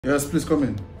Yes, please come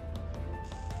in.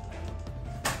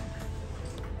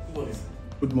 Good morning.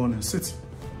 Good morning. Sit.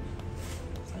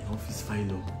 My office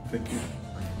final. Thank you.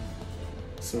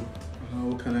 So,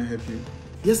 how can I help you?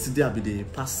 Yesterday I be dey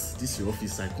pass this your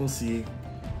office. I can't see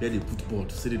where they put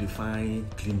board. Say they find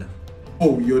cleaner.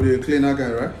 Oh, you're the cleaner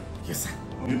guy, right? Yes, sir.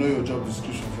 You know your job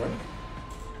description, right?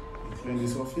 You clean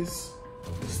this office,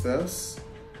 the stairs,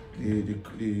 the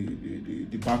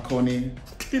balcony.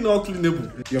 Clean all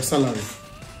cleanable. Your salary.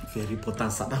 Very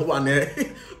important, sir. That one,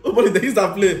 nobody they use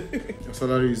that play. Your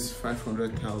salary is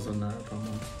 500,000 naira per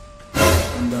month.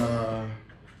 And a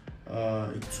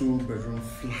 2-bedroom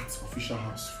flat official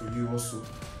house for you also.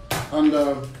 And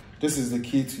this is the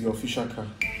key to your official car.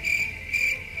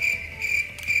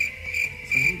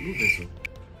 So no vessel.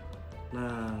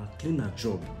 Na cleaner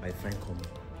job I find common.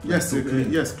 Yes,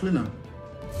 yes, cleaner.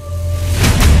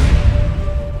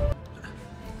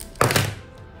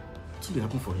 What will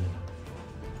happen for him?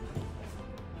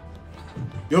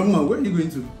 Young man, where are you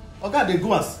going to? Oga, they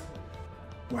go as.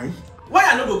 Why? Why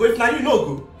I no go if now you no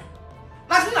go?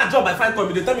 Na cleaner job I find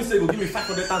common. They tell me say you go give me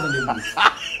 500,000 a month.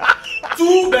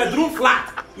 2-bedroom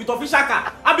flat with official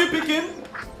car. I be picking.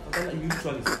 Oga, you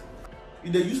ritualist.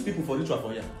 You dey use people for ritual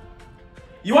for here.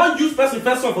 You want use person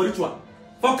first one for ritual?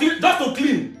 For clean, just to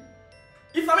clean.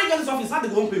 If I make this office, how they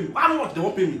won't pay me? How much they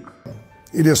won't pay me?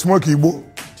 It is smoky, Igbo.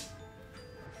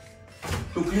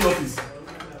 To clean office.